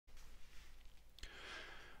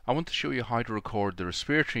I want to show you how to record the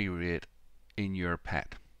respiratory rate in your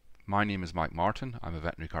pet. My name is Mike Martin, I'm a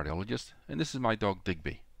veterinary cardiologist, and this is my dog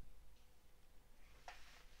Digby.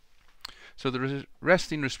 So the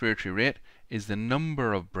resting respiratory rate is the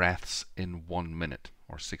number of breaths in 1 minute,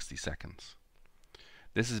 or 60 seconds.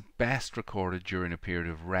 This is best recorded during a period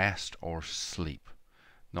of rest or sleep,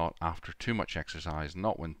 not after too much exercise,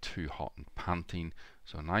 not when too hot and panting,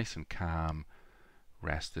 so nice and calm,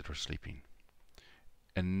 rested or sleeping.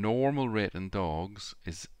 A normal rate in dogs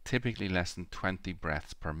is typically less than 20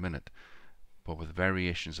 breaths per minute, but with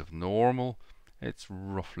variations of normal, it's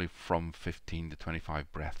roughly from 15 to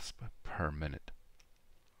 25 breaths per minute.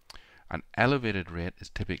 An elevated rate is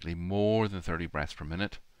typically more than 30 breaths per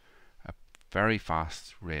minute. A very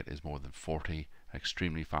fast rate is more than 40,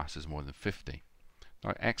 extremely fast is more than 50.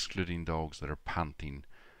 Now, excluding dogs that are panting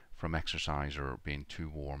from exercise or being too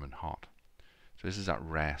warm and hot. So this is at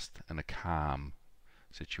rest and a calm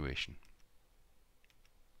situation.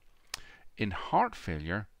 In heart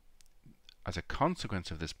failure, as a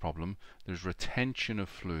consequence of this problem, there's retention of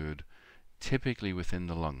fluid, typically within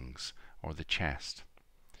the lungs or the chest.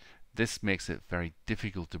 This makes it very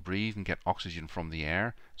difficult to breathe and get oxygen from the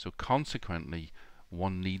air, so consequently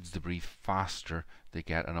one needs to breathe faster to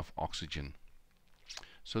get enough oxygen.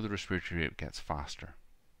 So the respiratory rate gets faster.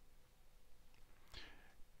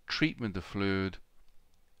 Treatment of fluid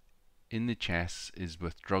in the chest is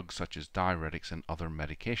with drugs such as diuretics and other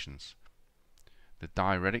medications. The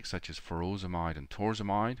diuretics such as furosemide and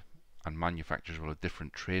torsemide, and manufacturers will have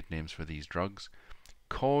different trade names for these drugs,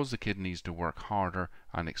 cause the kidneys to work harder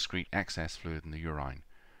and excrete excess fluid in the urine.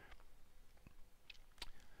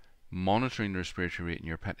 Monitoring the respiratory rate in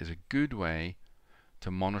your pet is a good way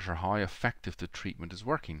to monitor how effective the treatment is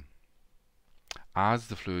working. As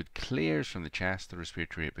the fluid clears from the chest, the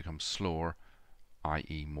respiratory rate becomes slower,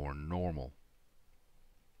 i.e. more normal.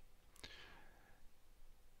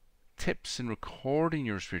 Tips in recording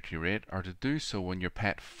your respiratory rate are to do so when your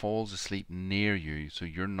pet falls asleep near you, so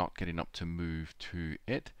you're not getting up to move to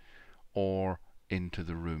it or into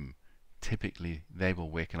the room. Typically they will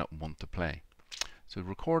waken up and want to play. So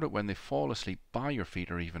record it when they fall asleep by your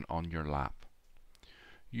feet or even on your lap.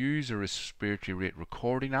 Use a respiratory rate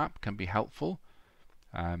recording app can be helpful,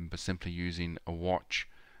 but simply using a watch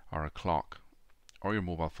or a clock or your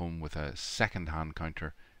mobile phone with a second hand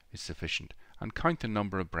counter is sufficient, and count the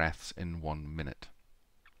number of breaths in 1 minute.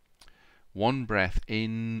 1 breath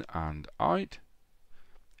in and out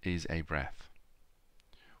is a breath.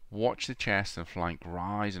 Watch the chest and flank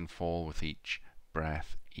rise and fall with each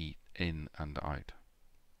breath in and out.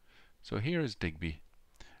 So here is Digby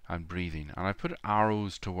and breathing, and I put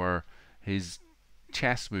arrows to where his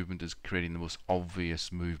chest movement is creating the most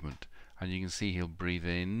obvious movement, and you can see he'll breathe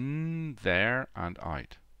in there and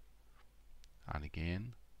out, and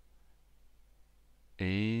again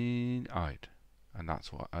in, out, and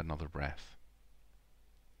that's what another breath.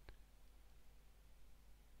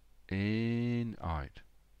 In, out.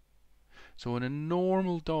 So in a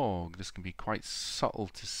normal dog this can be quite subtle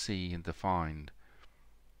to see and defined,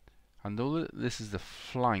 and though this is the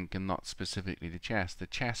flank and not specifically the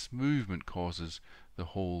chest movement causes the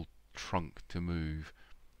whole trunk to move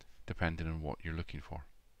depending on what you're looking for.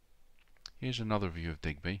 Here's another view of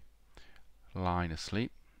Digby lying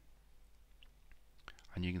asleep,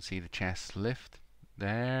 and you can see the chest lift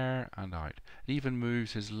there and out. It even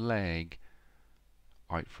moves his leg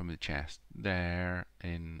out from the chest, there,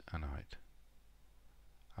 in and out.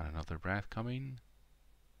 And another breath coming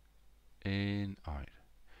in, out.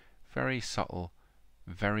 Very subtle,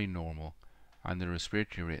 very normal, and the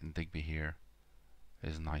respiratory rate in Digby here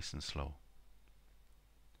is nice and slow.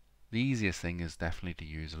 The easiest thing is definitely to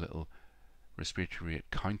use a little respiratory rate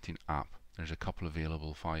counting app. There's a couple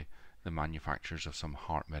available by the manufacturers of some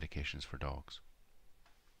heart medications for dogs.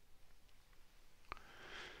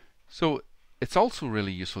 So it's also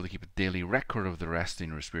really useful to keep a daily record of the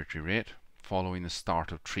resting respiratory rate following the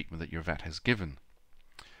start of treatment that your vet has given.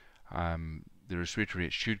 The respiratory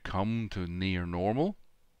rate should come to near normal,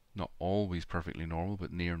 not always perfectly normal,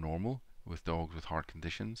 but near normal with dogs with heart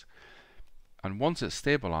conditions. And once it's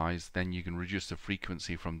stabilized, then you can reduce the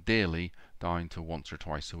frequency from daily down to once or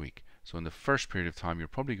twice a week. So in the first period of time, you're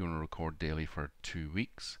probably going to record daily for 2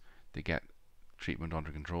 weeks to get treatment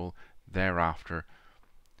under control. Thereafter,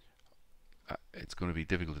 it's going to be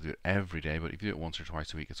difficult to do it every day, but if you do it once or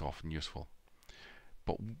twice a week, it's often useful.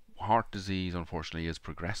 But heart disease, unfortunately, is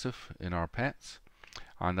progressive in our pets,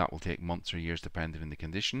 and that will take months or years depending on the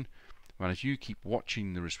condition. And if you keep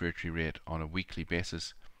watching the respiratory rate on a weekly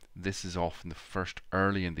basis, this is often the first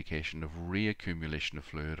early indication of reaccumulation of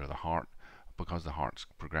fluid or the heart, because the heart's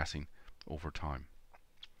progressing over time.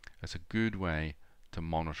 It's a good way to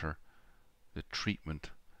monitor the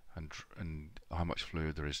treatment and how much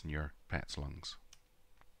fluid there is in your pet's lungs.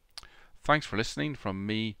 Thanks for listening from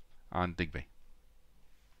me and Digby.